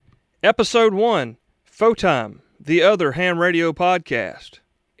Episode 1, Photime, the other ham radio podcast.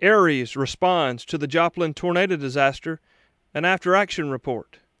 Aries responds to the Joplin tornado disaster, an after-action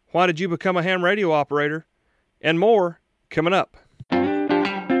report. Why did you become a ham radio operator? And more, coming up.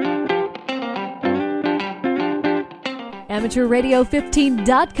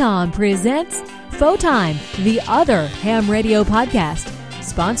 AmateurRadio15.com presents Photime, the other ham radio podcast,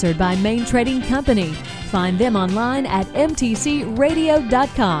 sponsored by Main Trading Company. Find them online at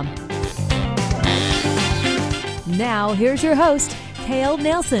mtcradio.com. Now, here's your host, Cale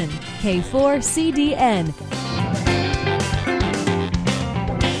Nelson, K4CDN.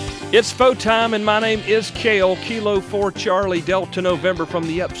 It's Photime, and my name is Cale, Kilo 4 Charlie, Delta November from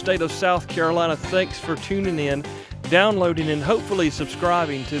the upstate of South Carolina. Thanks for tuning in, downloading, and hopefully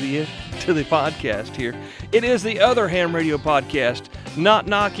subscribing to the podcast here. It is the other ham radio podcast, not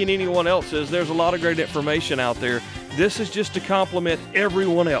knocking anyone else's. There's a lot of great information out there. This is just to compliment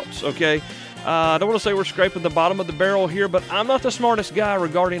everyone else, okay? I don't want to say we're scraping the bottom of the barrel here, but I'm not the smartest guy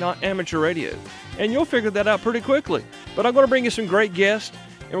regarding amateur radio. And you'll figure that out pretty quickly. But I'm going to bring you some great guests,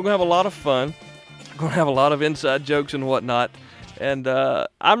 and we're going to have a lot of fun. We're going to have a lot of inside jokes and whatnot. And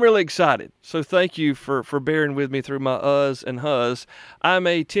I'm really excited. So thank you for bearing with me through my uhs and hus. I'm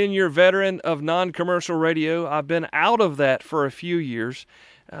a 10-year veteran of non-commercial radio. I've been out of that for a few years.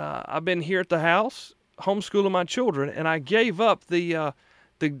 I've been here at the house, homeschooling my children, and I gave up the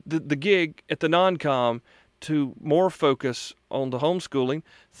gig at the non-com to more focus on the homeschooling.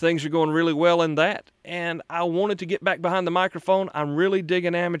 Things are going really well in that, and I wanted to get back behind the microphone. I'm really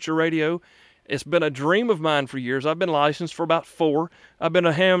digging amateur radio. It's been a dream of mine for years. I've been licensed for about 4. I've been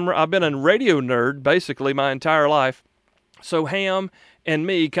a radio nerd basically my entire life. So ham and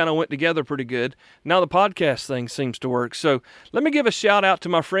me kind of went together pretty good. Now the podcast thing seems to work. So let me give a shout out to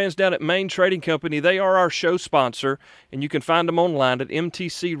my friends down at Main Trading Company. They are our show sponsor, and you can find them online at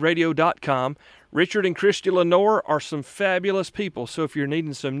mtcradio.com. Richard and Christy Lenore are some fabulous people. So if you're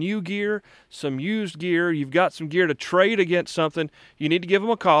needing some new gear, some used gear, you've got some gear to trade against something, you need to give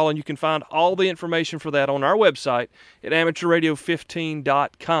them a call, and you can find all the information for that on our website at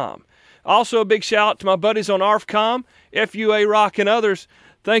amateurradio15.com. Also, a big shout out to my buddies on ARFCOM, FUA Rock, and others.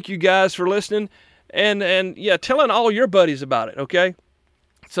 Thank you guys for listening, and telling all your buddies about it, okay?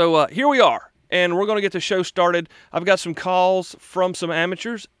 So here we are, and we're going to get the show started. I've got some calls from some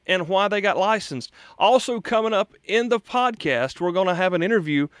amateurs and why they got licensed. Also coming up in the podcast, we're going to have an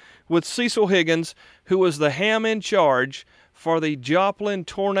interview with Cecil Higgins, who was the ham in charge for the Joplin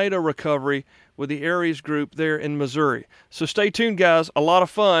tornado recovery with the Aries group there in Missouri. So stay tuned, guys. A lot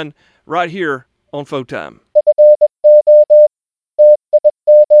of fun right here on Photime.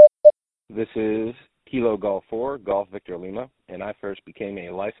 This is Kilo Golf 4, Golf Victor Lima, and I first became a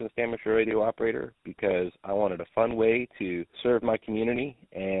licensed amateur radio operator because I wanted a fun way to serve my community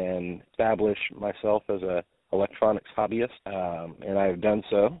and establish myself as a electronics hobbyist, and I have done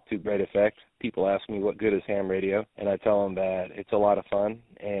so to great effect. People ask me what good is ham radio, and I tell them that it's a lot of fun,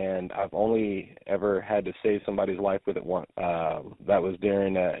 and I've only ever had to save somebody's life with it once. That was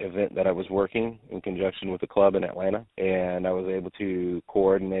during an event that I was working in conjunction with a club in Atlanta, and I was able to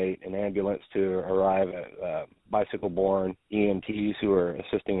coordinate an ambulance to arrive at bicycle-borne EMTs who were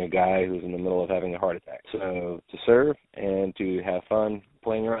assisting a guy who was in the middle of having a heart attack. So to serve and to have fun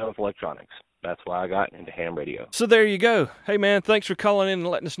playing around with electronics. That's why I got into ham radio. So there you go. Hey, man, thanks for calling in and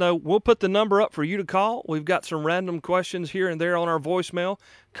letting us know. We'll put the number up for you to call. We've got some random questions here and there on our voicemail.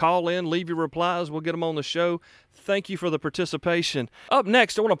 Call in, leave your replies. We'll get them on the show. Thank you for the participation. Up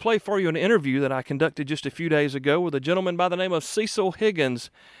next, I want to play for you an interview that I conducted just a few days ago with a gentleman by the name of Cecil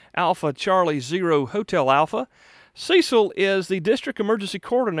Higgins, Alpha Charlie Zero Hotel Alpha. Cecil is the District Emergency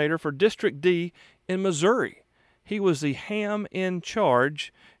Coordinator for District D in Missouri. He was the ham in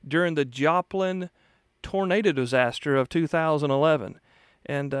charge during the Joplin tornado disaster of 2011.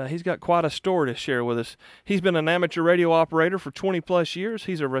 And he's got quite a story to share with us. He's been an amateur radio operator for 20-plus years.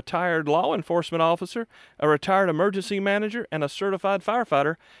 He's a retired law enforcement officer, a retired emergency manager, and a certified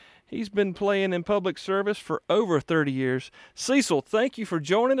firefighter. He's been playing in public service for over 30 years. Cecil, thank you for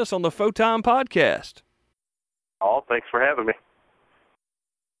joining us on the Photime podcast. Oh, thanks for having me.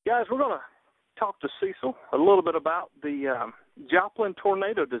 Guys, we're going to talk to Cecil a little bit about the Joplin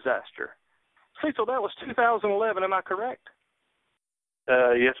tornado disaster. Cecil, that was 2011, am I correct?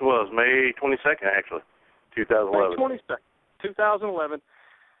 Yes, it was. May 22nd, actually, 2011. May 22nd, 2011.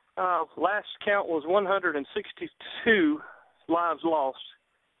 Last count was 162 lives lost,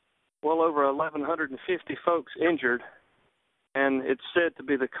 well over 1,150 folks injured, and it's said to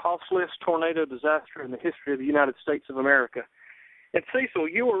be the costliest tornado disaster in the history of the United States of America. And Cecil,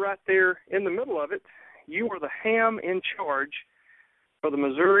 you were right there in the middle of it. You were the ham in charge for the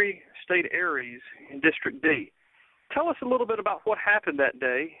Missouri State Aries in District D. Tell us a little bit about what happened that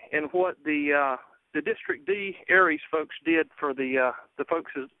day and what the District D Aries folks did for the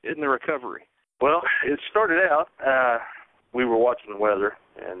folks in the recovery. Well, it started out, we were watching the weather,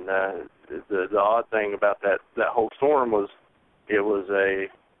 and the odd thing about that whole storm was it was a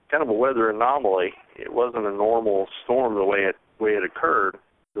kind of a weather anomaly. It wasn't a normal storm the way it occurred.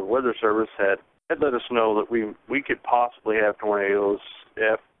 The Weather Service had let us know that we could possibly have tornadoes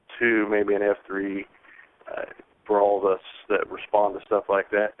F2, maybe an F3, for all of us that respond to stuff like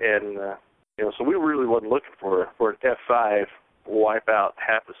that. And so we really wasn't looking for an F5 wipe out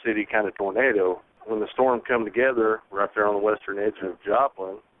half a city kind of tornado. When the storm come together right there on the western edge of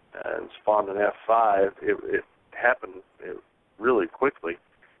Joplin and spawned an F5, it happened really quickly.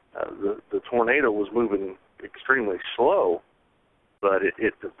 The tornado was moving extremely slow, but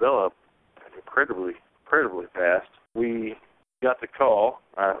it developed incredibly fast. We got the call,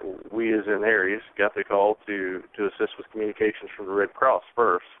 we as in Aries, got the call to assist with communications from the Red Cross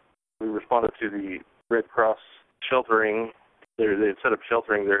first. We responded to the Red Cross sheltering. They had set up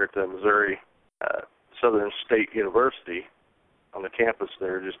sheltering there at the Missouri Southern State University on the campus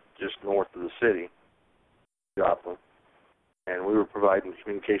there just north of the city, Joplin. And we were providing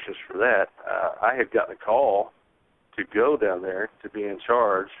communications for that. I had gotten a call to go down there to be in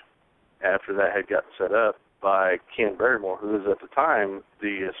charge after that had gotten set up by Ken Barrymore, who was at the time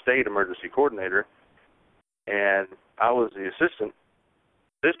the state emergency coordinator, and I was the assistant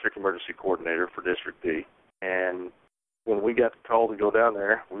district emergency coordinator for District D. And when we got the call to go down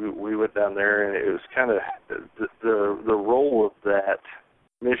there, we went down there, and it was kind of the role of that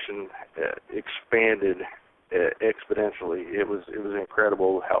mission expanded exponentially. It was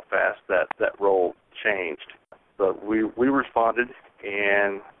incredible how fast that role changed. But we responded,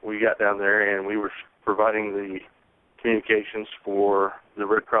 and we got down there, and we were providing the communications for the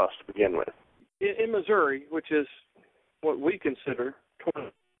Red Cross to begin with. In Missouri, which is what we consider,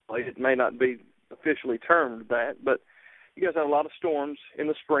 it may not be officially termed that, but you guys have a lot of storms in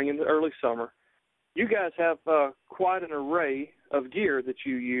the spring and the early summer. You guys have quite an array of gear that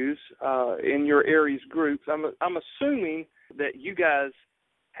you use in your Aries groups. I'm assuming that you guys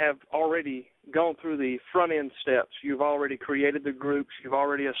have already gone through the front-end steps. You've already created the groups. You've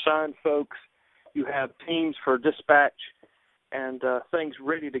already assigned folks. You have teams for dispatch and things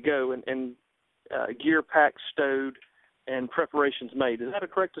ready to go and gear packed, stowed, and preparations made. Is that a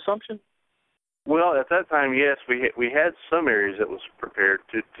correct assumption? Well, at that time, yes, we had some areas that was prepared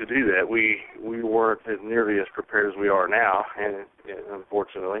to do that. We weren't as nearly as prepared as we are now, and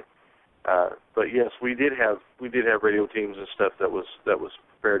unfortunately. But yes, we did have radio teams and stuff that was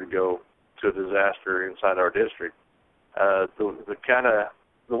prepared to go to a disaster inside our district.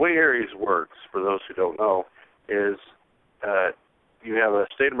 The way Aries works, for those who don't know, is you have a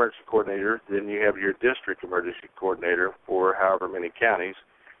state emergency coordinator, then you have your district emergency coordinator for however many counties.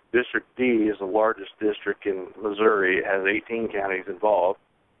 District D is the largest district in Missouri. It has 18 counties involved.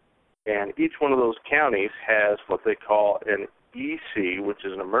 And each one of those counties has what they call an EC, which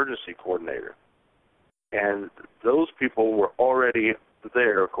is an emergency coordinator. And those people were already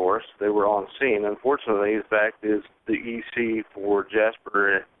there, of course. They were on scene. Unfortunately, the fact is the EC for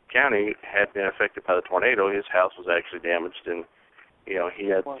Jasper County had been affected by the tornado. His house was actually damaged, and he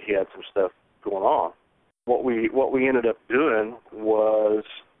had some stuff going on. What we ended up doing was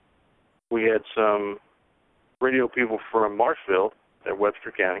we had some radio people from Marshfield at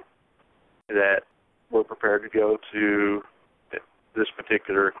Webster County that were prepared to go to this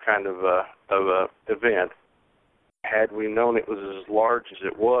particular kind of event. Had we known it was as large as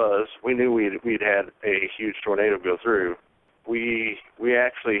it was, we knew we'd had a huge tornado go through. We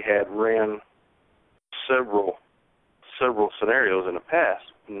actually had ran several scenarios in the past,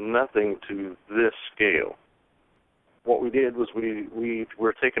 nothing to this scale. What we did was we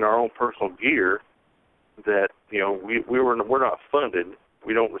were taking our own personal gear that, we're not funded.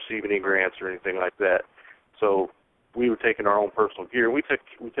 We don't receive any grants or anything like that. So we were taking our own personal gear. We took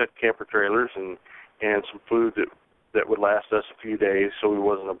camper trailers and some food that would last us a few days, so we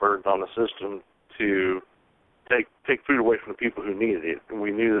wasn't a burden on the system to take food away from the people who needed it. And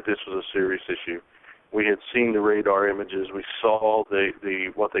we knew that this was a serious issue. We had seen the radar images. We saw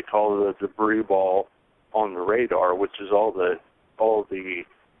the what they call the debris ball on the radar, which is all the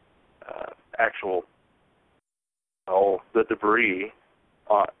debris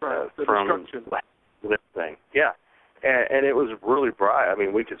from everything. Yeah. And it was really bright. I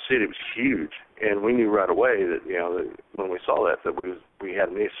mean, we could see it was huge, and we knew right away that that when we saw that we had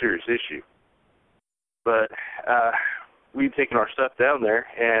a serious issue. But we'd taken our stuff down there,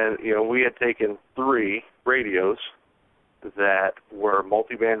 and we had taken 3 radios that were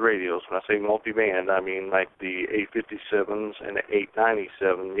multi-band radios. When I say multi-band, I mean like the 857s and the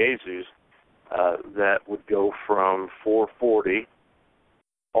 897 Yaesus that would go from 440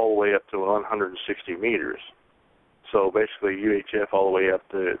 all the way up to 160 meters. So basically UHF all the way up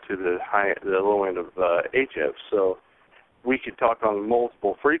to the low end of HF. So we could talk on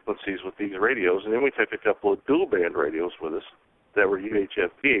multiple frequencies with these radios, and then we took a couple of dual-band radios with us that were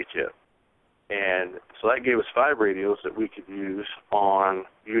UHF, VHF. And so that gave us 5 radios that we could use on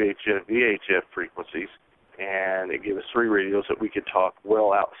UHF, VHF frequencies, and it gave us 3 radios that we could talk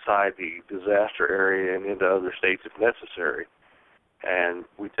well outside the disaster area and into other states if necessary. And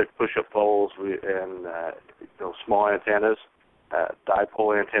we took push-up poles and small antennas,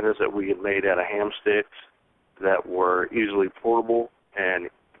 dipole antennas that we had made out of ham sticks that were easily portable and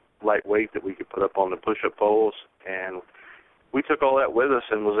lightweight that we could put up on the push-up poles. And we took all that with us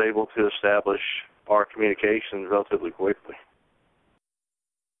and was able to establish our communications relatively quickly.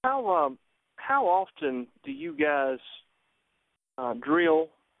 How often do you guys drill,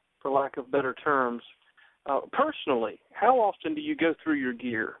 for lack of better terms, personally? How often do you go through your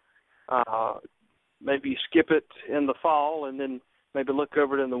gear? Maybe skip it in the fall and then maybe look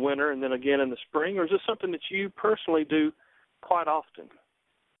over it in the winter and then again in the spring, or is this something that you personally do quite often?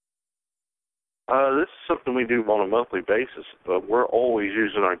 This is something we do on a monthly basis, but we're always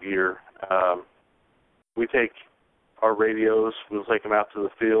using our gear. We take our radios, we'll take them out to the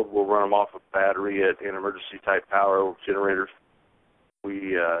field, we'll run them off a battery in emergency-type power generators.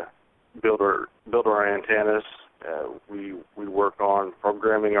 We build our antennas. We work on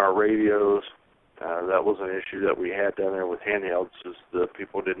programming our radios. That was an issue that we had down there with handhelds, is the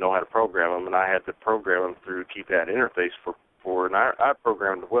people didn't know how to program them, and I had to program them through keypad interface and I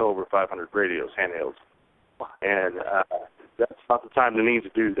programmed well over 500 radios, handhelds. And that's not the time they need to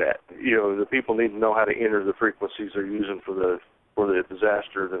do that. The people need to know how to enter the frequencies they're using for the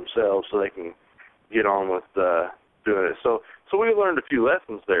disaster themselves, so they can get on with doing it. So we learned a few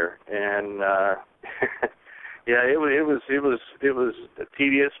lessons there, and yeah, it was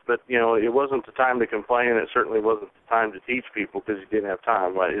tedious, but it wasn't the time to complain. It certainly wasn't the time to teach people because you didn't have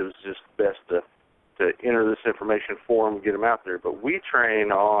time. It was just best to enter this information for them and get them out there. But we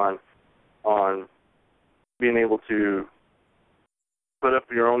train on being able to put up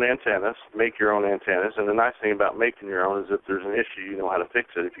your own antennas, make your own antennas, and the nice thing about making your own is if there's an issue, you know how to fix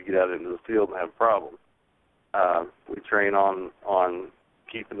it if you get out into the field and have a problem. We train on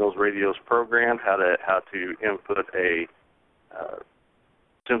keeping those radios programmed, how to input a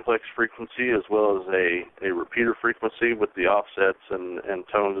simplex frequency as well as a repeater frequency with the offsets and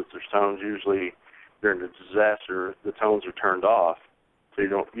tones. If there's tones, usually during the disaster, the tones are turned off, so you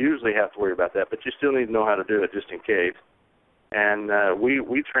don't usually have to worry about that, but you still need to know how to do it just in case. And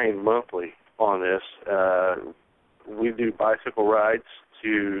we train monthly on this. We do bicycle rides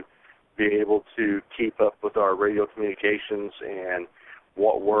to be able to keep up with our radio communications and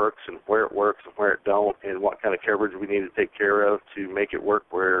what works and where it don't, and what kind of coverage we need to take care of to make it work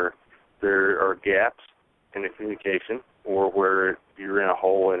where there are gaps in the communication or where you're in a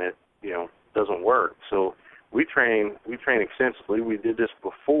hole and it doesn't work. So we train extensively. We did this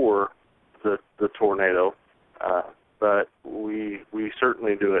before the tornado, but we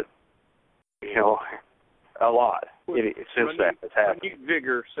certainly do it a lot since that has happened.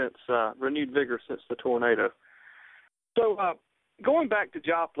 Renewed vigor since the tornado. So going back to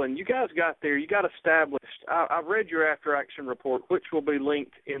Joplin, you guys got there, you got established. I've read your after-action report, which will be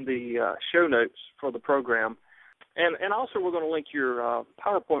linked in the show notes for the program. And also we're going to link your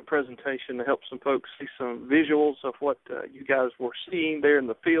PowerPoint presentation to help some folks see some visuals of what you guys were seeing there in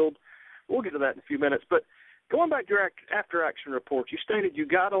the field. We'll get to that in a few minutes. But going back to your after-action report, you stated you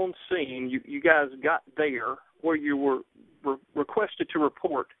got on scene, you guys got there where you were requested to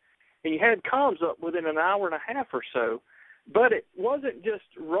report, and you had comms up within an hour and a half or so. But it wasn't just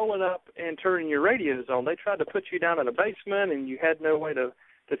rolling up and turning your radios on. They tried to put you down in a basement, and you had no way to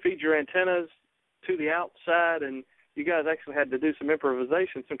feed your antennas to the outside, and you guys actually had to do some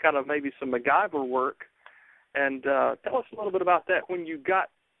improvisation, maybe some MacGyver work. And tell us a little bit about that when you got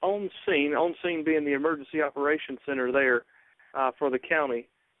on scene being the Emergency Operations Center there for the county.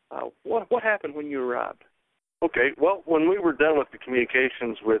 What happened when you arrived? Okay, well, when we were done with the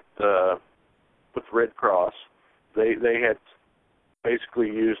communications with Red Cross, they had basically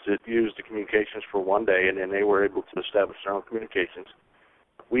used the communications for one day, and then they were able to establish their own communications.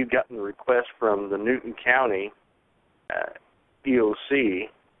 We've gotten a request from the Newton County EOC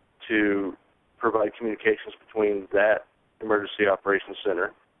to provide communications between that Emergency Operations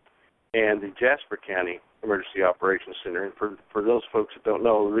Center and the Jasper County Emergency Operations Center. And for those folks that don't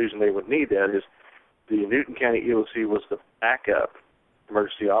know, the reason they would need that is the Newton County EOC was backup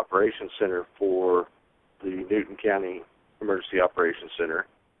emergency operations center for the Newton County Emergency Operations Center,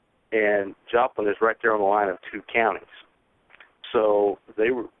 and Joplin is right there on the line of two counties. So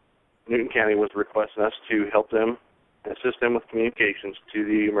Newton County was requesting us to help them, assist them with communications to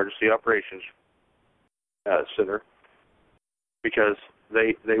the Emergency Operations Center, because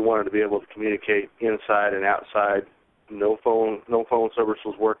they wanted to be able to communicate inside and outside. No phone service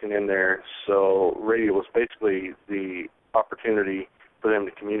was working in there, so radio was basically the opportunity for them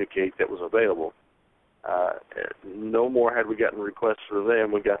to communicate that was available. No more had we gotten requests for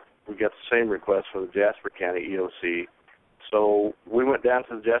them. We got the same request for the Jasper County EOC. So we went down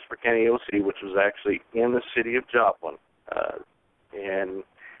to the Jasper County EOC, which was actually in the city of Joplin, and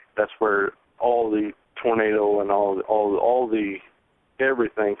that's where all the tornado and all the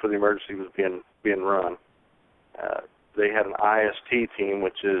everything for the emergency was being run. They had an IST team,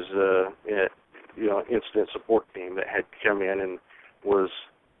 which is incident support team, that had come in and was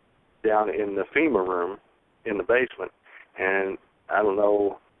down in the FEMA room in the basement. And I don't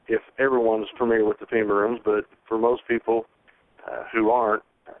know if everyone's familiar with the FEMA rooms, but for most people who aren't,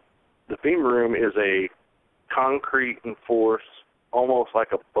 the FEMA room is a concrete enforced, almost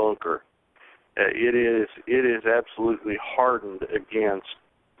like a bunker. It is absolutely hardened against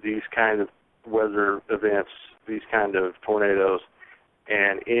these kind of weather events, these kind of tornadoes,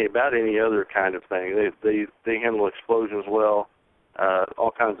 and about any other kind of thing. They handle explosions well,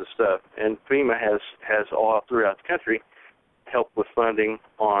 all kinds of stuff. And FEMA has all throughout the country helped with funding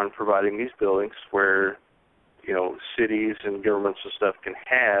on providing these buildings where, cities and governments and stuff can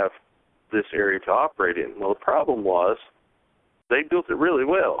have this area to operate in. Well, the problem was they built it really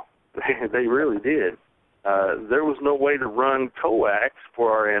well. They really did. There was no way to run coax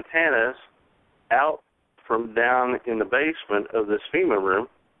for our antennas out from down in the basement of this FEMA room.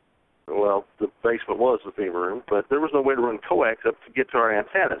 Well, the basement was the FEMA room, but there was no way to run coax up to get to our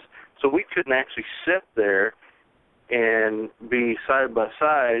antennas. So we couldn't actually sit there and be side by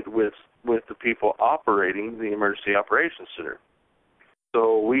side with the people operating the Emergency Operations Center.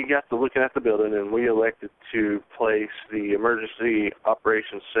 So we got to looking at the building, and we elected to place the Emergency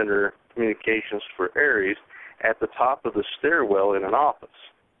Operations Center communications for ARES at the top of the stairwell in an office.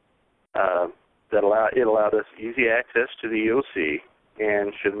 It allowed us easy access to the EOC,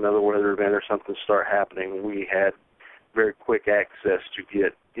 and should another weather event or something start happening, we had very quick access to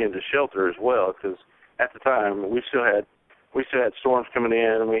get into shelter as well, because at the time we still had storms coming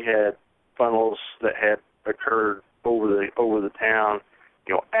in, and we had funnels that had occurred over the town.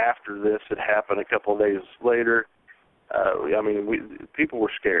 After this had happened a couple of days later, people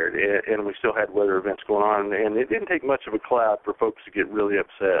were scared, and we still had weather events going on, and it didn't take much of a cloud for folks to get really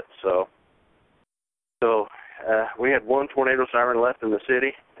upset. So we had one tornado siren left in the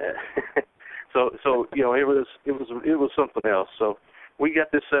city. So it was something else. So we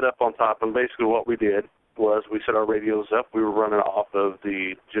got this set up on top, and basically what we did was we set our radios up. We were running off of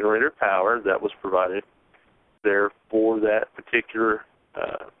the generator power that was provided there for that particular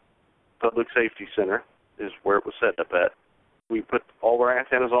public safety center is where it was set up at. We put all our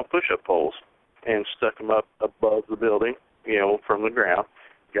antennas on push-up poles and stuck them up above the building, from the ground,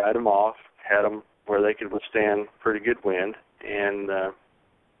 guide them off, had them where they could withstand pretty good wind, and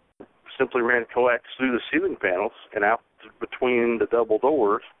simply ran coax through the ceiling panels and out between the double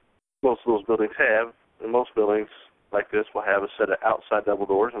doors. Most of those buildings have, and most buildings like this will have a set of outside double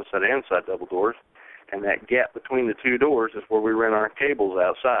doors and a set of inside double doors. And that gap between the two doors is where we ran our cables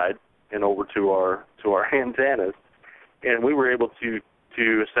outside and over to our antennas. And we were able to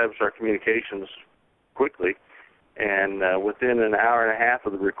establish our communications quickly. And within an hour and a half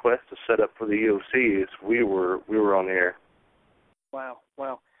of the request to set up for the EOCs, we were on the air. Wow.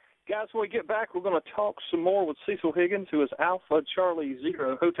 Guys, when we get back, we're going to talk some more with Cecil Higgins, who is Alpha Charlie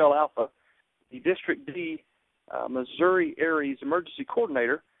Zero, Hotel Alpha, the District D Missouri ARES Emergency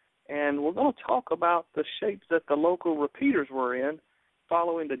Coordinator. And we're going to talk about the shapes that the local repeaters were in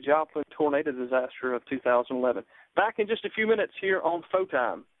following the Joplin tornado disaster of 2011. Back in just a few minutes here on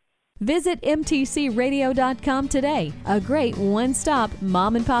Photime. Visit mtcradio.com today, a great one-stop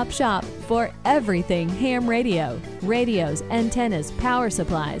mom-and-pop shop for everything ham radio. Radios, antennas, power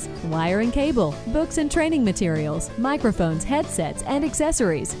supplies, wire and cable, books and training materials, microphones, headsets, and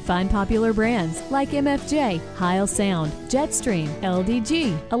accessories. Find popular brands like MFJ, Heil Sound, Jetstream,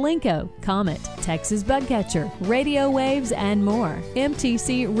 LDG, Alinco, Comet, Texas Bugcatcher, Radio Waves, and more.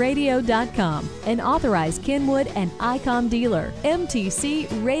 mtcradio.com, an authorized Kenwood and ICOM dealer.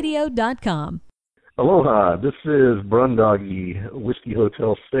 mtcradio.com. Aloha, this is Brundoggy, Whiskey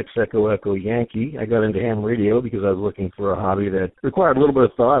Hotel 6, Echo Yankee. I got into ham radio because I was looking for a hobby that required a little bit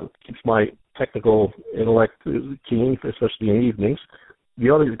of thought, keeps my technical intellect keen, especially in evenings. The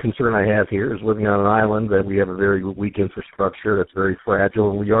other concern I have here is living on an island that we have a very weak infrastructure that's very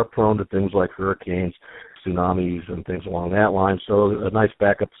fragile, and we are prone to things like hurricanes, tsunamis, and things along that line. So a nice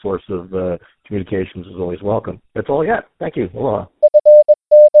backup source of communications is always welcome. That's all I got. Thank you. Aloha.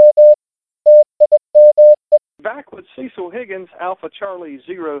 Back with Cecil Higgins, Alpha Charlie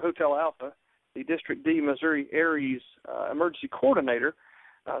Zero Hotel Alpha, the District D Missouri Aries Emergency Coordinator.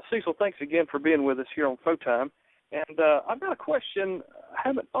 Cecil, thanks again for being with us here on Photime. And I've got a question. I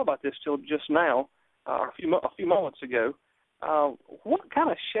haven't thought about this till just now, a few moments ago. What kind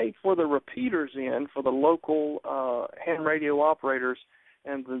of shape were the repeaters in for the local ham radio operators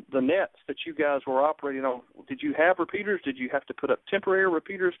and the nets that you guys were operating on? Did you have repeaters? Did you have to put up temporary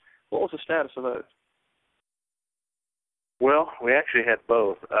repeaters? What was the status of those? Well, we actually had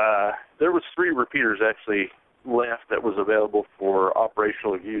both. There was 3 repeaters actually left that was available for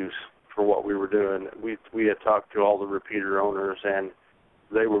operational use for what we were doing. We had talked to all the repeater owners, and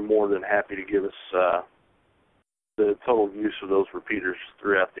they were more than happy to give us the total use of those repeaters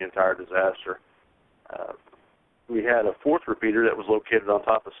throughout the entire disaster. We had a 4th repeater that was located on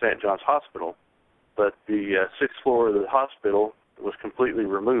top of St. John's Hospital, but the 6th floor of the hospital was completely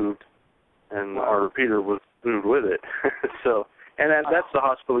removed, and our repeater was moved with it. That's the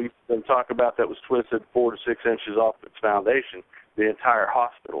hospital you can talk about that was twisted 4 to 6 inches off its foundation, the entire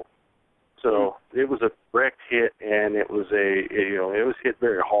hospital. So it was a direct hit, and it was it was hit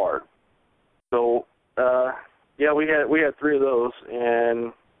very hard. So we had 3 of those,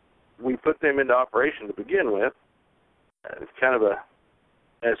 and we put them into operation to begin with. It's kind of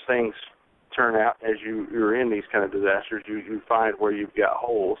as things turn out, as you're in these kind of disasters, you find where you've got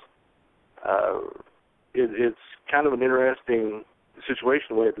holes. It's kind of an interesting situation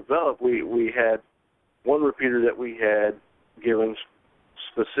the way it developed. We had one repeater that we had given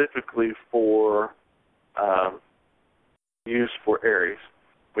specifically for use for Aries.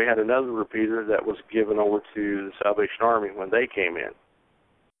 We had another repeater that was given over to the Salvation Army when they came in.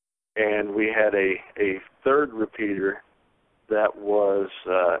 And we had a 3rd repeater that was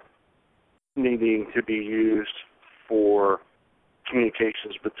needing to be used for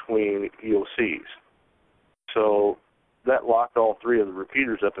communications between EOCs. So that locked all 3 of the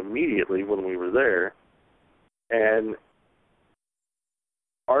repeaters up immediately when we were there. And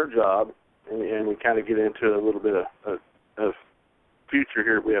our job, and we kind of get into a little bit of future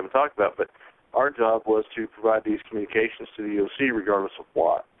here that we haven't talked about, but our job was to provide these communications to the EOC regardless of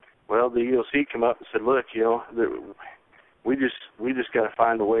what. Well, the EOC came up and said, look, we just got to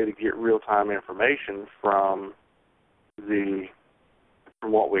find a way to get real-time information from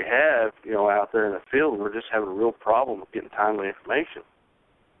what we have, out there in the field. We're just having a real problem with getting timely information.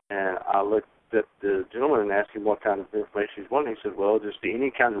 And I looked at the gentleman and asked him what kind of information he's wanting. He said, well, just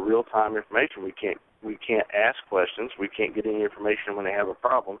any kind of real-time information. We can't ask questions. We can't get any information when they have a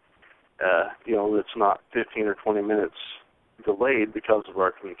problem. It's not 15 or 20 minutes delayed because of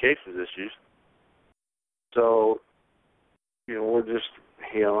our communications issues. So, we're just,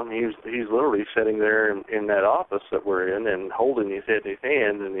 he's literally sitting there in that office that we're in and holding his head in his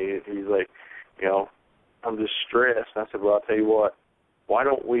hand, and he's like, I'm just stressed. And I said, well, I'll tell you what, why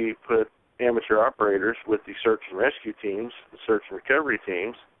don't we put amateur operators with the search and rescue teams, the search and recovery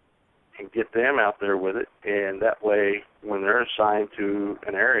teams, and get them out there with it, and that way, when they're assigned to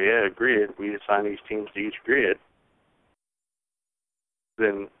an area, a grid, we assign these teams to each grid.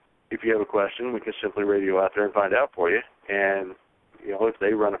 Then if you have a question, we can simply radio out there and find out for you. And, if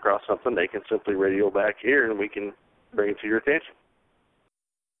they run across something, they can simply radio back here and we can bring it to your attention.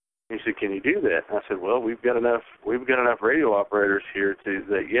 He said, can you do that? And I said, well, we've got enough radio operators here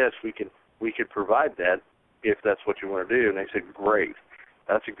that yes, we could provide that if that's what you want to do. And they said, great.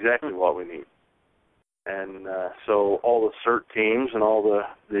 That's exactly what we need. And so all the CERT teams and all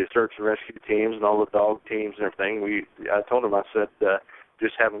the search and rescue teams and all the dog teams and everything, I told them, I said,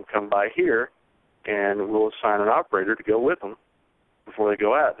 just have them come by here, and we'll assign an operator to go with them before they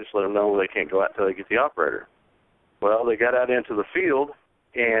go out. Just let them know they can't go out until they get the operator. Well, they got out into the field,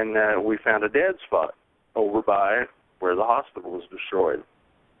 and we found a dead spot over by where the hospital was destroyed.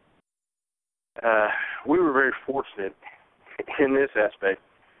 We were very fortunate in this aspect.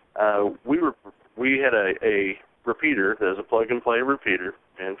 We had a repeater that is a plug-and-play repeater,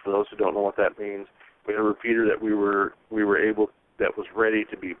 and for those who don't know what that means, we had a repeater that we were able, that was ready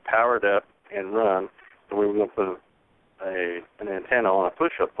to be powered up and run, and we were going to put an antenna on a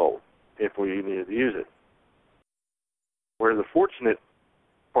push-up pole if we needed to use it. Where the fortunate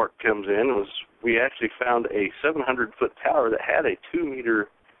part comes in was we actually found a 700-foot tower that had a 2-meter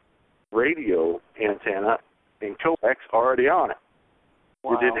radio antenna and coax already on it.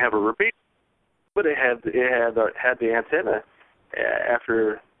 Wow. We didn't have a repeater. but it had the antenna.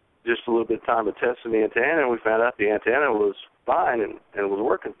 After just a little bit of time of testing the antenna, we found out the antenna was fine and was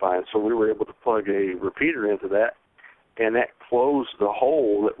working fine. So we were able to plug a repeater into that, and that closed the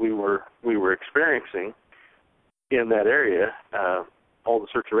hole that we were experiencing in that area. All the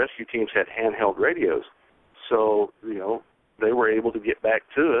search and rescue teams had handheld radios, so they were able to get back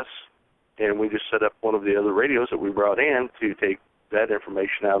to us, and we just set up one of the other radios that we brought in to take that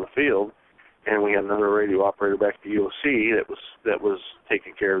information out of the field. And we had another radio operator back at the UOC that was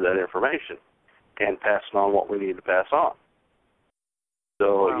taking care of that information and passing on what we needed to pass on.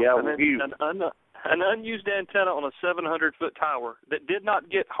 So, wow. yeah, an unused antenna on a 700-foot tower that did not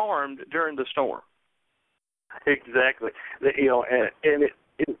get harmed during the storm. Exactly. That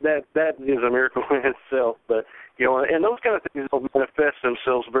is a miracle in itself. But and those kind of things don't manifest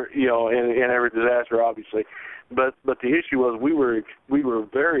themselves, in every disaster, obviously. But the issue was we were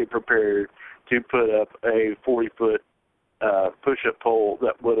very prepared to put up a 40-foot push-up pole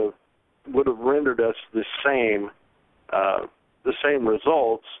that would have rendered us the same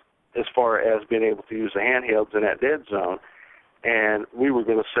results as far as being able to use the handhelds in that dead zone. And we were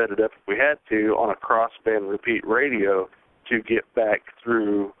going to set it up, if we had to, on a crossband repeat radio to get back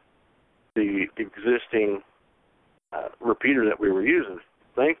through the existing repeater that we were using.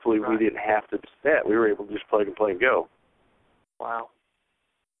 Thankfully, right. We didn't have to do that. We were able to just plug and play and go. Wow.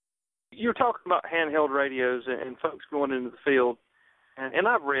 You're talking about handheld radios and folks going into the field. And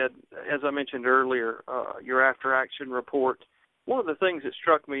I've read, as I mentioned earlier, your after-action report. One of the things that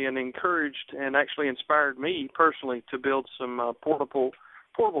struck me and encouraged and actually inspired me personally to build some portable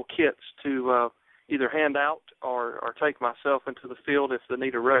kits to either hand out or take myself into the field if the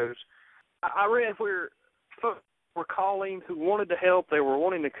need arose. I read where folks were calling who wanted to help. They were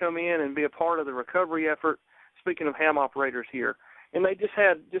wanting to come in and be a part of the recovery effort, speaking of ham operators here. And they just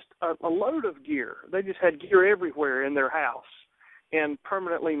had a load of gear. They just had gear everywhere in their house and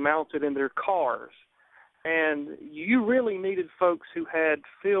permanently mounted in their cars. And you really needed folks who had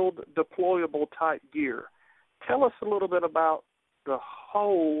field deployable type gear. Tell us a little bit about the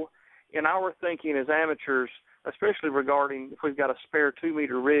hole in our thinking as amateurs, especially regarding if we've got a spare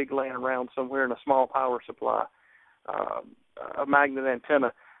 2-meter rig laying around somewhere in a small power supply, a magnet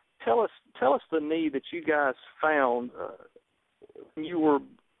antenna. Tell us the need that you guys found when you were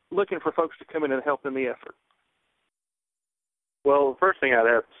looking for folks to come in and help in the effort. Well, the first thing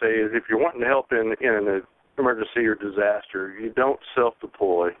I'd have to say is if you're wanting to help in an emergency or disaster, you don't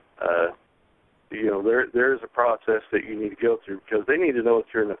self-deploy. There's a process that you need to go through because they need to know that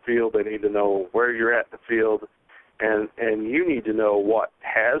you're in the field. They need to know where you're at in the field, and you need to know what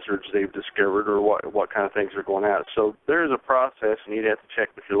hazards they've discovered or what kind of things are going out. So there's a process, and you'd have to check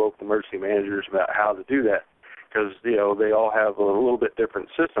with your local emergency managers about how to do that because they all have a little bit different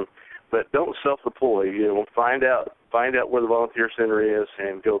system. But don't self-deploy. Find out where the volunteer center is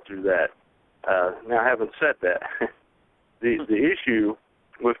and go through that. Now, having said that, the issue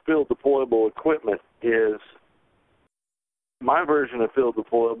with field deployable equipment is my version of field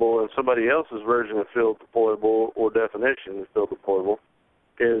deployable and somebody else's version of field deployable or definition of field deployable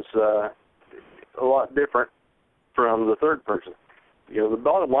is a lot different from the third person. The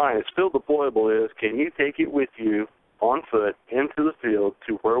bottom line is field deployable is can you take it with you on foot into the field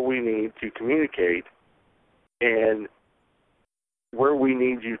to where we need to communicate and where we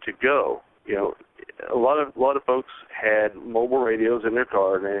need you to go. A lot of folks had mobile radios in their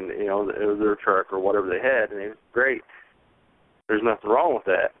car and their truck or whatever they had, and it's great. There's nothing wrong with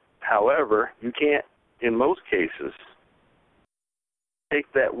that. However, you can't, in most cases,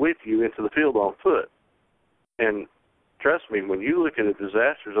 take that with you into the field on foot. And trust me, when you look at a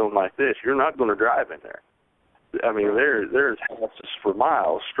disaster zone like this, you're not going to drive in there. I mean, there's houses for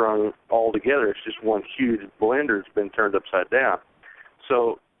miles strung all together. It's just one huge blender that's been turned upside down.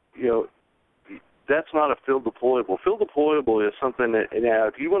 So, that's not a field deployable. Field deployable is something that, now,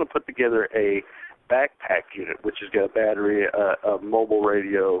 if you want to put together a backpack unit, which has got a battery, a mobile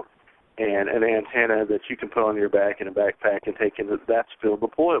radio, and an antenna that you can put on your back in a backpack and take into, that's field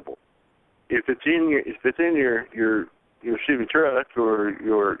deployable. If it's in your Chevy truck or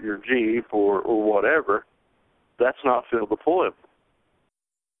your Jeep or whatever, that's not field deployable.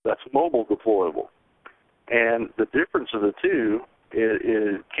 That's mobile deployable. And the difference of the two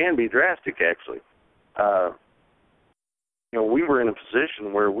can be drastic, actually. We were in a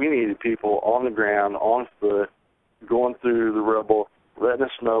position where we needed people on the ground, on foot, going through the rubble, letting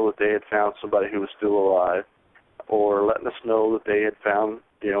us know that they had found somebody who was still alive, or letting us know that they had found,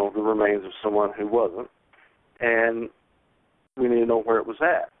 the remains of someone who wasn't. And we needed to know where it was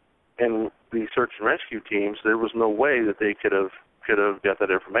at. And the search and rescue teams, there was no way that they could have got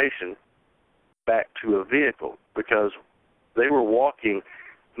that information back to a vehicle, because they were walking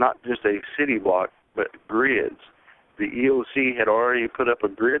not just a city block, but grids. The EOC had already put up a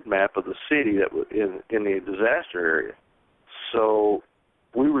grid map of the city that was in the disaster area. So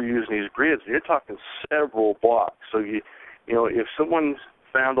we were using these grids. You're talking several blocks. So, you know, if someone's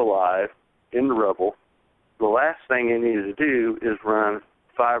found alive in the rubble, the last thing you needed to do is run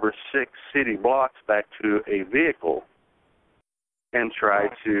 5 or 6 city blocks back to a vehicle and try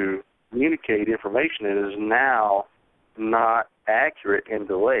to communicate information that is now not accurate and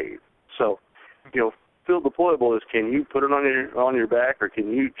delayed. So, you know, field deployable is, can you put it on your back, or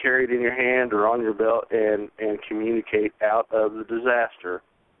can you carry it in your hand or on your belt and communicate out of the disaster,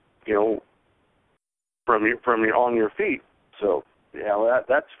 you know, from your on your feet. So, yeah,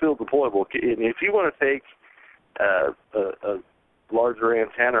 that's field deployable. And if you want to take a larger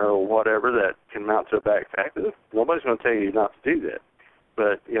antenna or whatever that can mount to a backpack, nobody's going to tell you not to do that.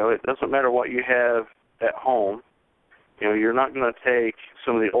 But, you know, it doesn't matter what you have at home. You know, you're not going to take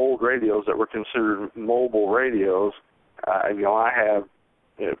some of the old radios that were considered mobile radios. You know, I have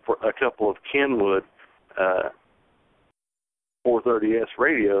a couple of Kenwood 430S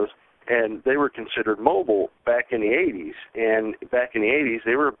radios, and they were considered mobile back in the 80s. And back in the 80s,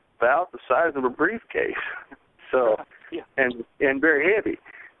 they were about the size of a briefcase, so and very heavy.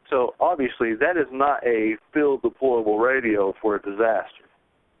 So obviously, that is not a field deployable radio for a disaster.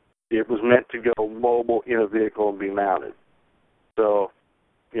 It was meant to go mobile in a vehicle and be mounted. So,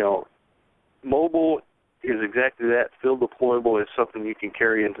 you know, mobile is exactly that. Field deployable is something you can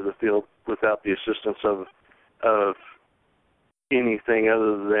carry into the field without the assistance of anything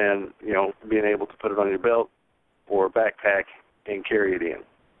other than, you know, being able to put it on your belt or a backpack and carry it in.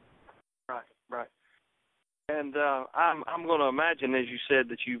 Right. And I'm going to imagine, as you said,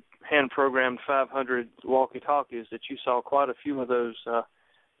 that you hand-programmed 500 walkie-talkies, that you saw quite a few of those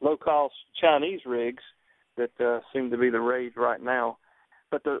low-cost Chinese rigs that seem to be the rage right now.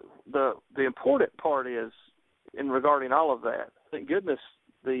 But the important part is, in regarding all of that, thank goodness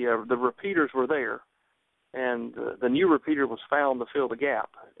the repeaters were there, and the new repeater was found to fill the gap,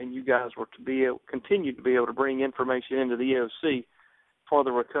 and you guys were continue to be able to bring information into the EOC for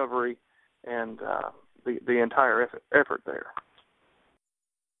the recovery and the entire effort there.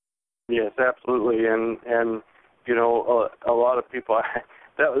 Yes, absolutely, and you know, a lot of people.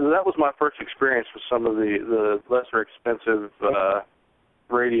 That was my first experience with some of the lesser expensive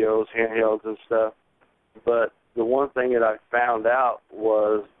radios, handhelds, and stuff. But the one thing that I found out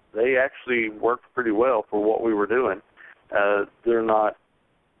was they actually worked pretty well for what we were doing. They're not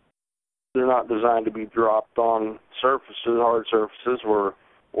designed to be dropped on surfaces, hard surfaces, or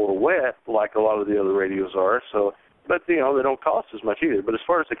wet like a lot of the other radios are. So, but you know, they don't cost as much either. But as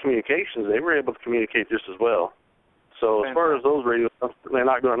far as the communications, they were able to communicate just as well. So as far as those radios, they're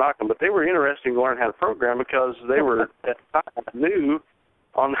not going to knock them, but they were interesting to learn how to program, because they were at the time new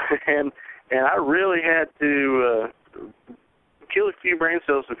on, and I really had to kill a few brain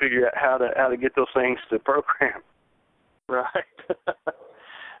cells to figure out how to get those things to program. Right.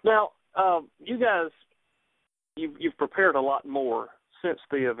 Now, you guys, you've prepared a lot more since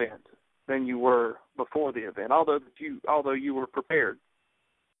the event than you were before the event. Although you were prepared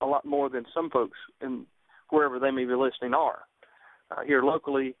a lot more than some folks in wherever they may be listening are. Here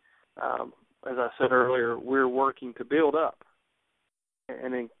locally, as I said earlier, we're working to build up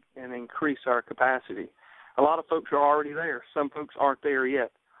and increase our capacity. A lot of folks are already there. Some folks aren't there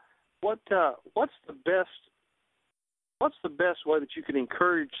yet. What's the best way that you can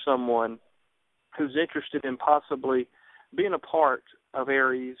encourage someone who's interested in possibly being a part of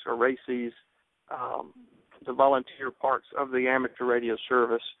ARES or RACES, the volunteer parts of the amateur radio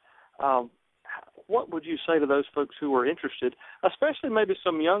service? What would you say to those folks who are interested, especially maybe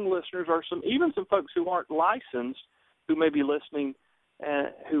some young listeners or even some folks who aren't licensed who may be listening and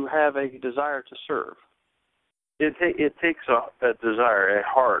who have a desire to serve? It takes a desire, a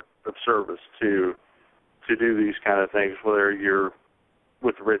heart of service to do these kind of things, whether you're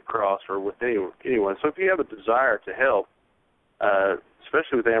with the Red Cross or with anyone. So if you have a desire to help,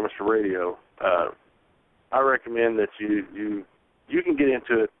 especially with amateur radio, I recommend that you can get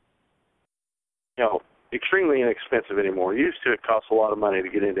into it. You know, extremely inexpensive anymore. Used to, it costs a lot of money to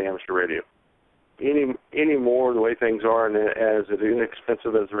get into amateur radio. Anymore, the way things are, and as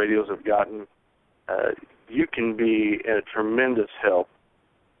inexpensive as the radios have gotten, you can be a tremendous help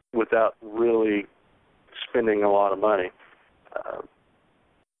without really spending a lot of money.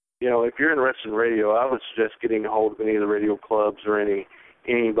 You know, if you're interested in radio, I would suggest getting a hold of any of the radio clubs or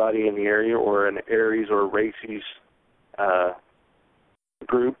anybody in the area, or an ARES or RACES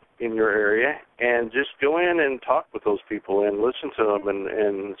group. in your area, and just go in and talk with those people and listen to them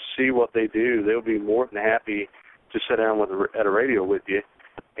and see what they do. They'll be more than happy to sit down at a radio with you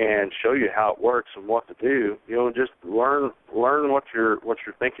and show you how it works and what to do. Just learn what you're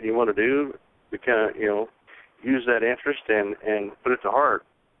thinking you want to do. Because use that interest and put it to heart.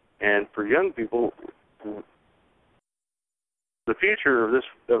 And for young people, the future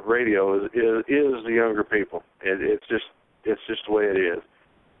of radio is the younger people. It's just the way it is.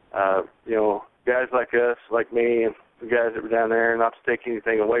 Guys like us, like me, and the guys that were down there, not to take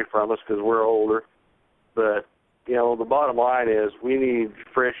anything away from us because we're older, but the bottom line is we need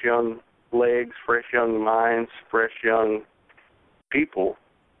fresh young legs, fresh young minds, fresh young people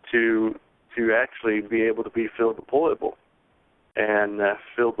to actually be able to be field deployable. And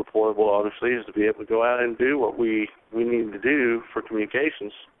field deployable, obviously, is to be able to go out and do what we need to do for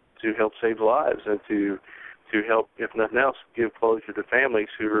communications to help save lives and to help, if nothing else, give closure to families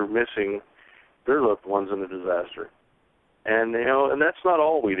who are missing their loved ones in a disaster. And and that's not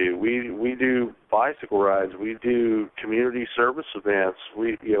all we do. We do bicycle rides. We do community service events.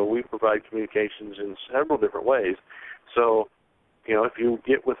 We provide communications in several different ways. So, if you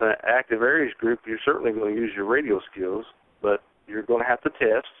get with an active areas group, you're certainly going to use your radio skills, but you're going to have to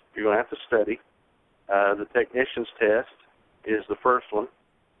test. You're going to have to study. The technician's test is the first one,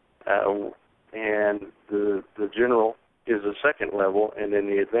 and the general is the second level, and then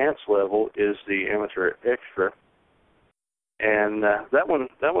the advanced level is the amateur extra. And that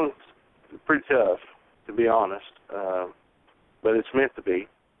one's pretty tough, to be honest, but it's meant to be.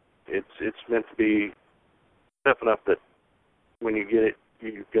 It's meant to be tough enough that when you get it,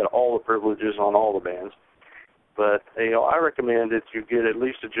 you get all the privileges on all the bands. But I recommend that you get at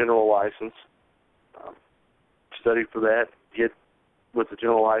least a general license. Study for that. Get with the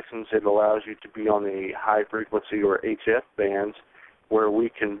general license. It allows you to be on the high frequency or HF bands, where we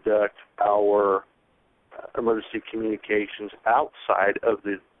conduct our emergency communications outside of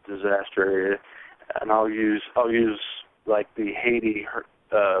the disaster area. And I'll use like the Haiti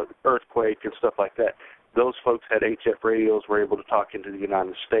earthquake and stuff like that. Those folks had HF radios, were able to talk into the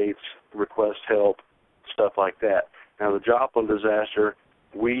United States, request help, stuff like that. Now, the Joplin disaster,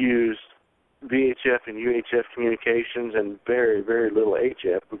 we used VHF and UHF communications and very, very little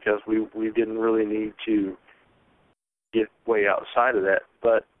HF because we didn't really need to get way outside of that.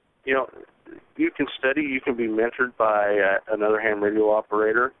 But, you can study, you can be mentored by another ham radio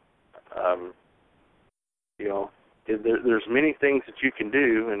operator. There's many things that you can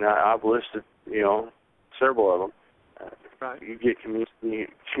do, and I've listed, several of them. Right. You get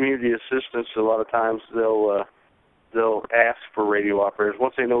community assistance. A lot of times they'll ask for radio operators.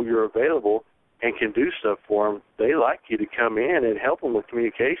 Once they know you're available and can do stuff for them, they like you to come in and help them with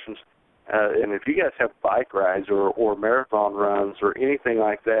communications. And if you guys have bike rides or marathon runs or anything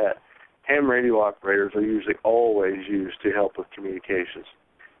like that, ham radio operators are usually always used to help with communications.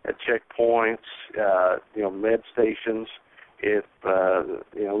 At checkpoints, med stations, if,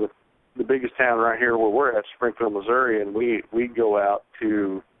 the biggest town right here where we're at, Springfield, Missouri, and we go out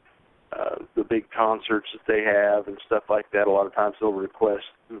to the big concerts that they have and stuff like that. A lot of times they'll request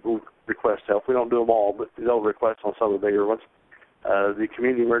help. We don't do them all, but they'll request on some of the bigger ones. The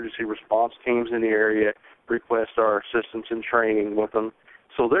community emergency response teams in the area request our assistance in training with them.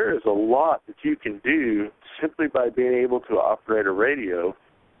 So there is a lot that you can do simply by being able to operate a radio,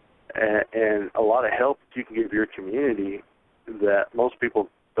 and a lot of help that you can give your community that most people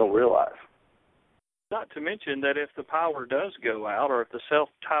don't realize. Not to mention that if the power does go out or if the cell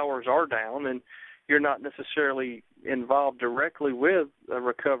towers are down and you're not necessarily involved directly with a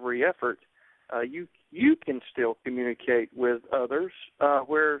recovery effort, you can still communicate with others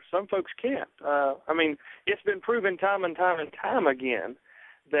where some folks can't. It's been proven time and time again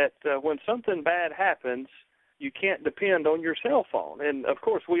that when something bad happens, you can't depend on your cell phone. And, of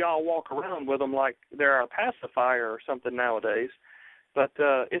course, we all walk around with them like they're a pacifier or something nowadays. But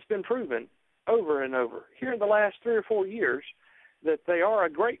it's been proven over and over here in the last 3 or 4 years that they are a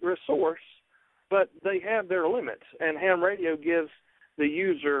great resource, but they have their limits. And ham radio gives the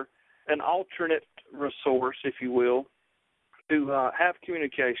user an alternate resource, if you will, to have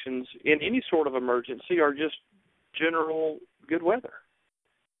communications in any sort of emergency or just general good weather.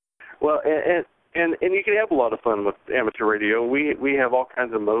 Well, and you can have a lot of fun with amateur radio. We have all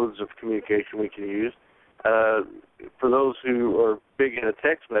kinds of modes of communication we can use. For those who are big into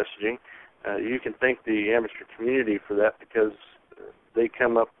text messaging, you can thank the amateur community for that because they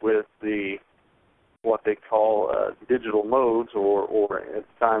come up with what they call digital modes, or at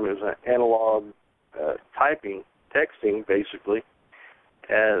the time it was an analog texting, basically.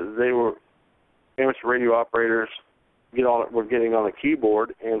 They were amateur radio operators were getting on a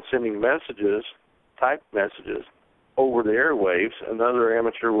keyboard and sending messages, typed messages, over the airwaves. Another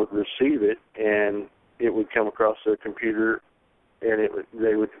amateur would receive it, and it would come across their computer, and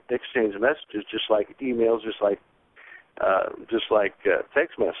they would exchange messages just like emails, just like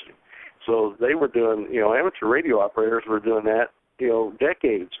text messaging. So they were doing, amateur radio operators were doing that,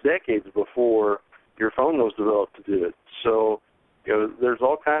 decades before your phone was developed to do it. So, there's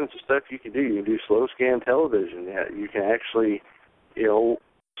all kinds of stuff you can do. You can do slow scan television. You can actually,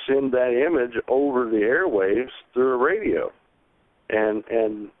 send that image over the airwaves through a radio. And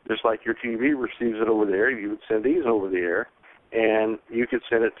just like your TV receives it over the air, you would send these over the air, and you could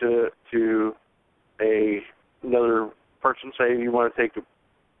send it to another person. Say you want to take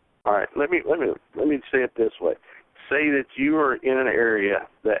all right, let me say it this way. Say that you are in an area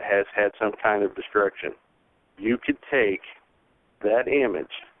that has had some kind of destruction. You could take that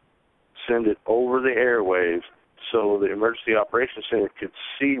image, send it over the airwaves so the Emergency Operations Center could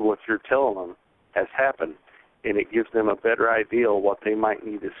see what you're telling them has happened, and it gives them a better idea of what they might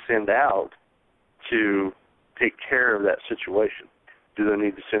need to send out to take care of that situation. Do they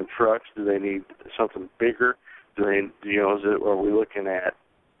need to send trucks? Do they need something bigger? Are we looking at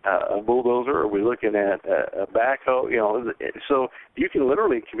a bulldozer? Are we looking at a backhoe? So you can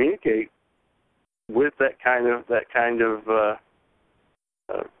literally communicate with that kind of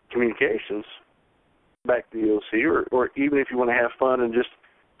communications back to the EOC, or even if you want to have fun and just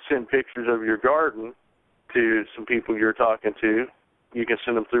send pictures of your garden to some people you're talking to, you can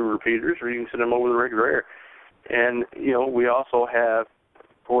send them through repeaters, or you can send them over the regular air. And we also have,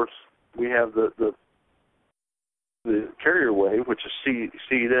 of course, we have the carrier wave, which is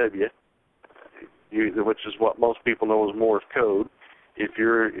CW, which is what most people know as Morse code. If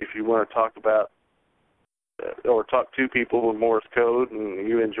you want to talk about or talk to people with Morse code and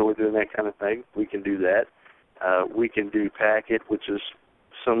you enjoy doing that kind of thing, we can do that. We can do packet, which is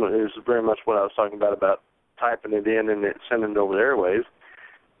very much what I was talking about typing it in and it sending it over the airwaves.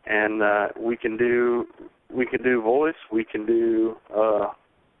 And we can do voice. We can do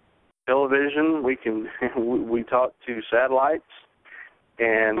television. We talk to satellites,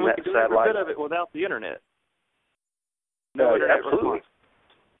 and we can do every bit of it without the internet. No internet absolutely.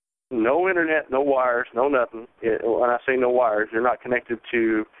 No internet, no wires, no nothing. When I say no wires, you're not connected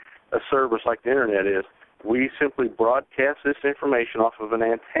to a service like the internet is. We simply broadcast this information off of an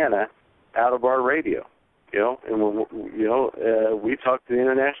antenna out of our radio, and we talk to the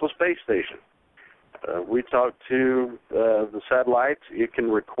International Space Station. We talk to the satellites. You can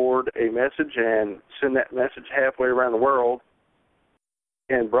record a message and send that message halfway around the world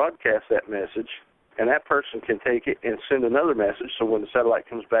and broadcast that message, and that person can take it and send another message, so when the satellite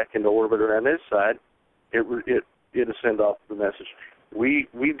comes back into orbit around this side, it'll send off the message. We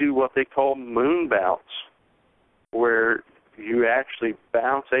do what they call moon bounce, where you actually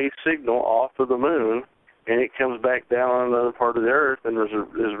bounce a signal off of the moon, and it comes back down on another part of the Earth and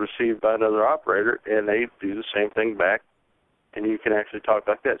is received by another operator, and they do the same thing back, and you can actually talk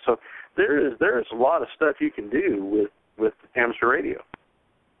like that. So there is a lot of stuff you can do with amateur radio.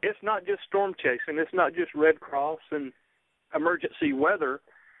 It's not just storm chasing. It's not just Red Cross and emergency weather.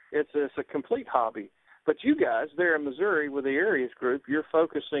 It's a complete hobby. But you guys there in Missouri with the Aries Group, you're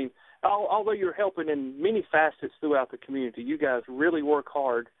focusing, although you're helping in many facets throughout the community, you guys really work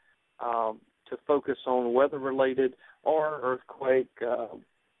hard to focus on weather-related or earthquake,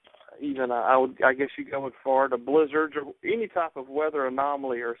 even I guess you go as far to blizzards or any type of weather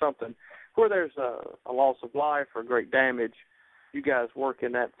anomaly or something where there's a loss of life or great damage. You guys work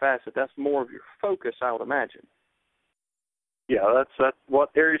in that facet. That's more of your focus, I would imagine. Yeah, that's what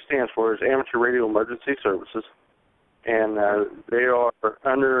ARES stands for, is Amateur Radio Emergency Services, and they are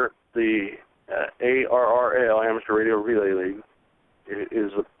under the ARRL, Amateur Radio Relay League,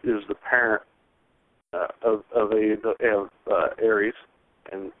 is the parent of ARES,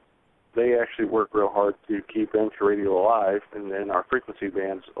 and they actually work real hard to keep amateur radio alive, and then our frequency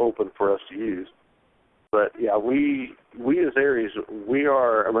bands open for us to use. But yeah, we as ARES, we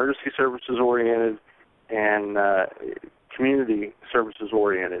are emergency services oriented and community services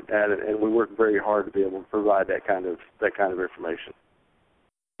oriented, and we work very hard to be able to provide that kind of information.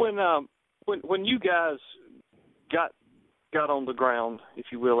 When you guys got on the ground, if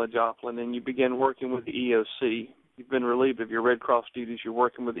you will, at Joplin, and you began working with the EOC, you've been relieved of your Red Cross duties. You're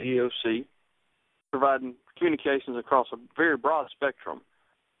working with the EOC, providing communications across a very broad spectrum,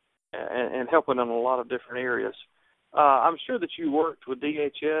 and helping in a lot of different areas. I'm sure that you worked with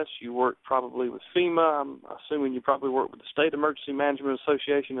DHS. You worked probably with FEMA. I'm assuming you probably worked with the State Emergency Management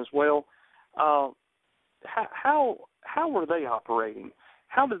Association as well. How were they operating?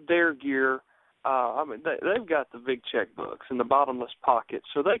 How did their gear I mean, they've got the big checkbooks and the bottomless pockets,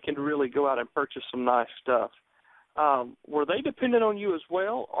 so they can really go out and purchase some nice stuff. Were they dependent on you as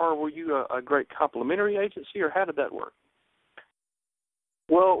well, or were you a great complimentary agency, or how did that work?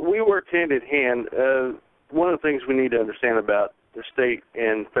 Well, we worked hand in hand. One of the things we need to understand about the state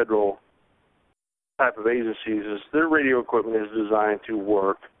and federal type of agencies is their radio equipment is designed to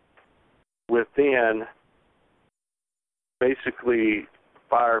work within basically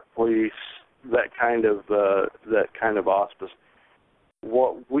fire, police, that kind of auspice.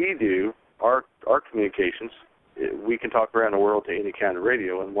 What we do, our communications, we can talk around the world to any kind of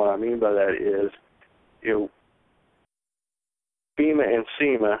radio, and what I mean by that is, FEMA and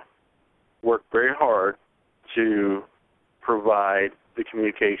SEMA work very hard to provide the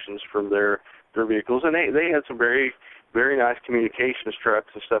communications from their vehicles, and they had some very, very nice communications trucks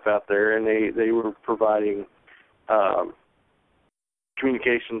and stuff out there, and they were providing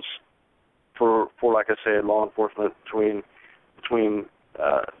communications for like I said, law enforcement between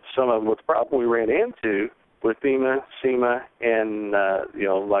some of them. What the problem we ran into with FEMA, SEMA, and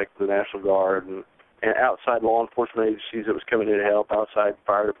like the National Guard and outside law enforcement agencies that was coming in to help, outside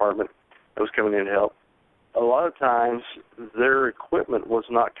fire department that was coming in to help, a lot of times their equipment was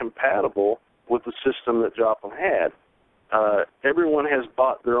not compatible with the system that Joplin had. Everyone has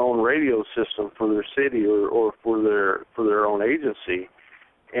bought their own radio system for their city or for their own agency,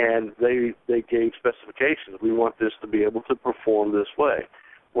 and they gave specifications. We want this to be able to perform this way.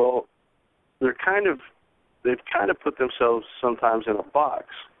 Well, they've kind of put themselves sometimes in a box.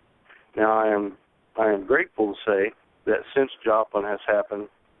 Now, I am grateful to say that since Joplin has happened,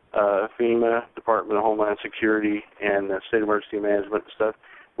 FEMA, Department of Homeland Security, and State Emergency Management and stuff,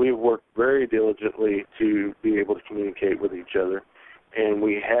 we've worked very diligently to be able to communicate with each other, and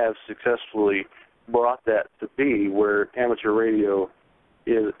we have successfully brought that to be where amateur radio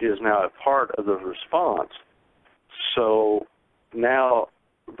is now a part of the response. So now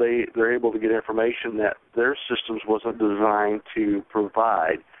they're able to get information that their systems wasn't designed to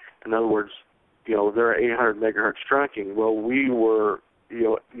provide. In other words, they're 800 megahertz trunking. Well, we were,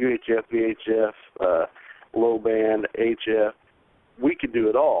 UHF, VHF, low band, HF. We could do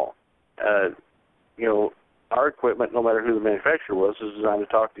it all. Our equipment, no matter who the manufacturer was, is designed to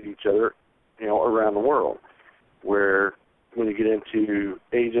talk to each other, around the world. Where when you get into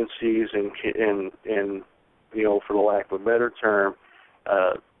agencies and for the lack of a better term,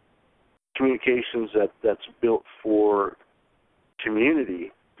 communications that's built for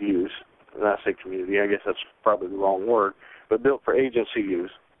community use, and I say community, I guess that's probably the wrong word, but built for agency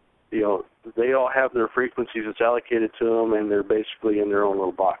use. They all have their frequencies that's allocated to them, and they're basically in their own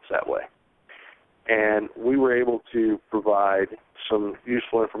little box that way. And we were able to provide some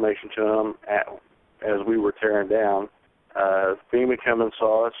useful information to them as we were tearing down. FEMA come and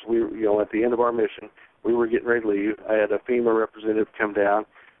saw us. We, at the end of our mission, we were getting ready to leave. I had a FEMA representative come down,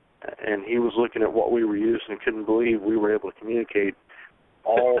 and he was looking at what we were using and couldn't believe we were able to communicate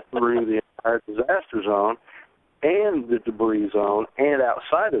all through the entire disaster zone and the debris zone and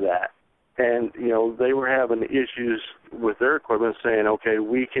outside of that. And, they were having issues with their equipment saying, okay,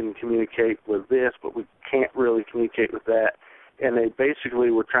 we can communicate with this, but we can't really communicate with that. And they basically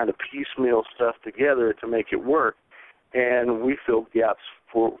were trying to piecemeal stuff together to make it work. And we filled gaps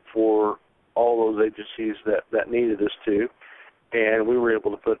for all those agencies that needed us to. And we were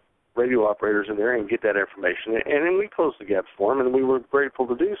able to put radio operators in there and get that information. And then we closed the gaps for them, and we were grateful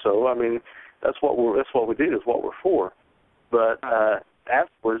to do so. I mean, that's what we do. Is what we're for. But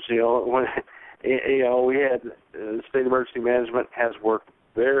afterwards, when we had the State Emergency Management has worked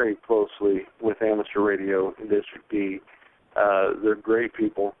very closely with amateur radio in District D. They're great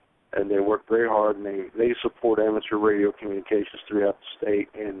people, and they work very hard, and they support amateur radio communications throughout the state.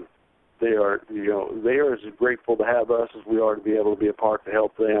 And they are as grateful to have us as we are to be able to be a part to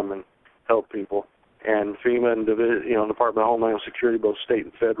help them and help people. And FEMA and Department of Homeland Security, both state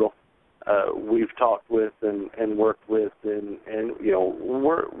and federal, we've talked with and worked with, and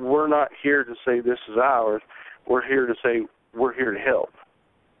we're not here to say this is ours. We're here to say we're here to help.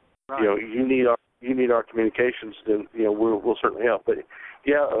 Right. You need our communications, then we'll certainly help. But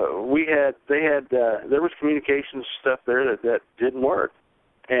yeah, there was communications stuff there that didn't work,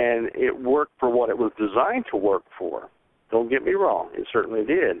 and it worked for what it was designed to work for. Don't get me wrong, it certainly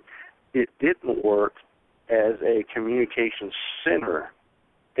did. It didn't work as a communication center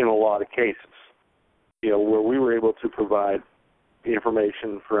in a lot of cases, where we were able to provide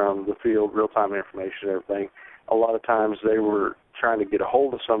information from the field, real-time information and everything. A lot of times they were trying to get a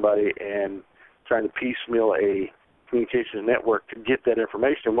hold of somebody and trying to piecemeal a communications network to get that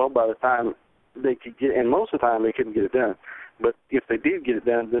information. Well, by the time they could get, and most of the time they couldn't get it done. But if they did get it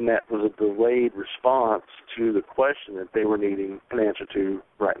done, then that was a delayed response to the question that they were needing an answer to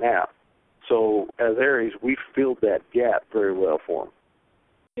right now. So as ARES, we filled that gap very well for them.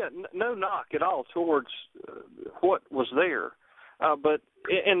 Yeah, no knock at all towards what was there. But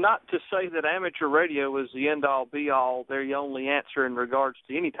not to say that amateur radio is the end-all, be-all, they're the only answer in regards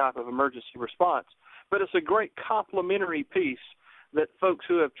to any type of emergency response. But it's a great complementary piece that folks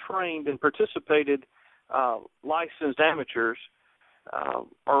who have trained and participated, licensed amateurs,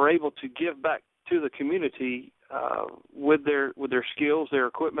 are able to give back to the community with their skills, their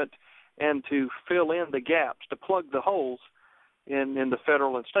equipment, and to fill in the gaps, to plug the holes in the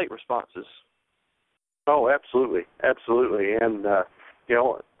federal and state responses. Oh, absolutely, absolutely. And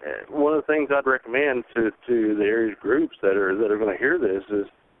one of the things I'd recommend to the ARES groups that are going to hear this is,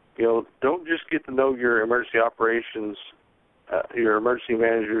 don't just get to know your emergency operations, your emergency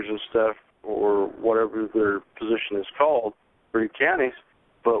managers and stuff, or whatever their position is called for your counties,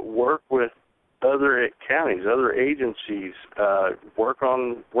 but work with other counties, other agencies. Work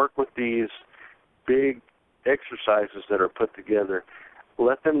with these big exercises that are put together.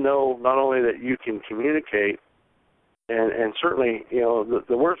 Let them know not only that you can communicate, and certainly,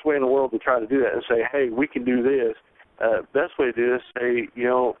 the worst way in the world to try to do that is say, hey, we can do this. Best way to do this, say,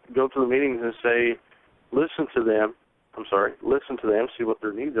 go to the meetings and say, listen to them, see what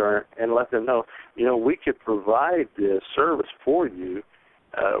their needs are, and let them know, we could provide this service for you.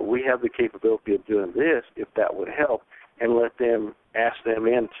 We have the capability of doing this if that would help, and let them ask them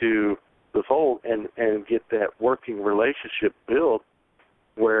into the fold and get that working relationship built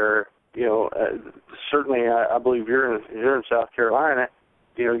where, certainly I believe you're in South Carolina,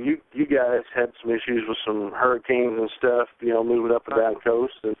 you guys had some issues with some hurricanes and stuff, moving up and down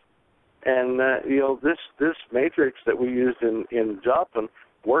coast, and this matrix that we used in Joplin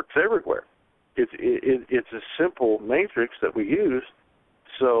works everywhere. It's a simple matrix that we use,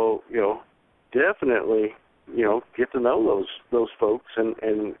 so definitely get to know those folks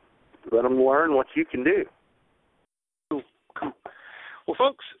and let them learn what you can do. Cool. Well,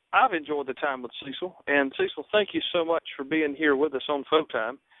 folks, I've enjoyed the time with Cecil. And, Cecil, thank you so much for being here with us on Phone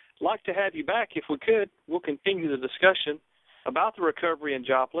Time. I'd like to have you back if we could. We'll continue the discussion about the recovery in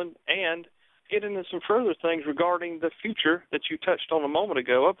Joplin and get into some further things regarding the future that you touched on a moment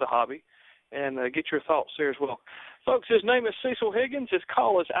ago of the hobby and get your thoughts there as well. Folks, his name is Cecil Higgins. His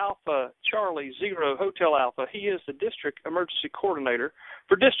call is Alpha Charlie Zero Hotel Alpha. He is the District Emergency Coordinator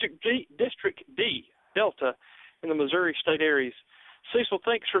for District D, Delta, in the Missouri State Areas. Cecil,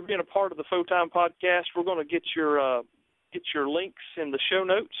 thanks for being a part of the Phone Time podcast. We're going to get your links in the show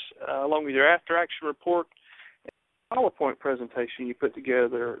notes along with your after-action report and PowerPoint presentation you put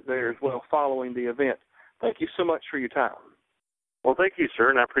together there as well following the event. Thank you so much for your time. Well, thank you,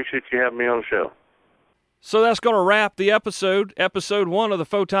 sir, and I appreciate you having me on the show. So that's going to wrap the episode 1 of the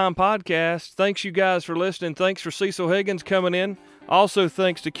Phone Time podcast. Thanks, you guys, for listening. Thanks for Cecil Higgins coming in. Also,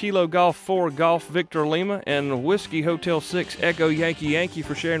 thanks to Kilo Golf 4 Golf Victor Lima and Whiskey Hotel 6 Echo Yankee Yankee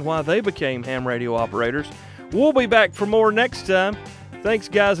for sharing why they became ham radio operators. We'll be back for more next time. Thanks,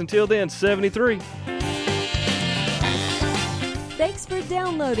 guys. Until then, 73. Thanks for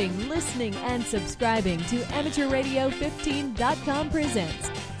downloading, listening, and subscribing to AmateurRadio15.com presents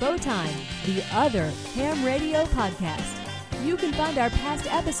Phone Time, the other ham radio podcast. You can find our past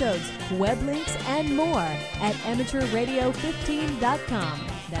episodes, web links, and more at AmateurRadio15.com.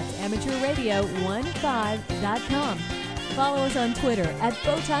 That's AmateurRadio15.com. Follow us on Twitter at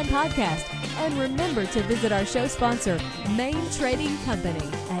Phone Time Podcast. And remember to visit our show sponsor, Main Trading Company,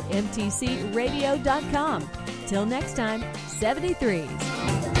 at mtcradio.com. Till next time,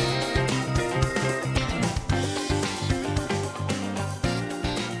 73s.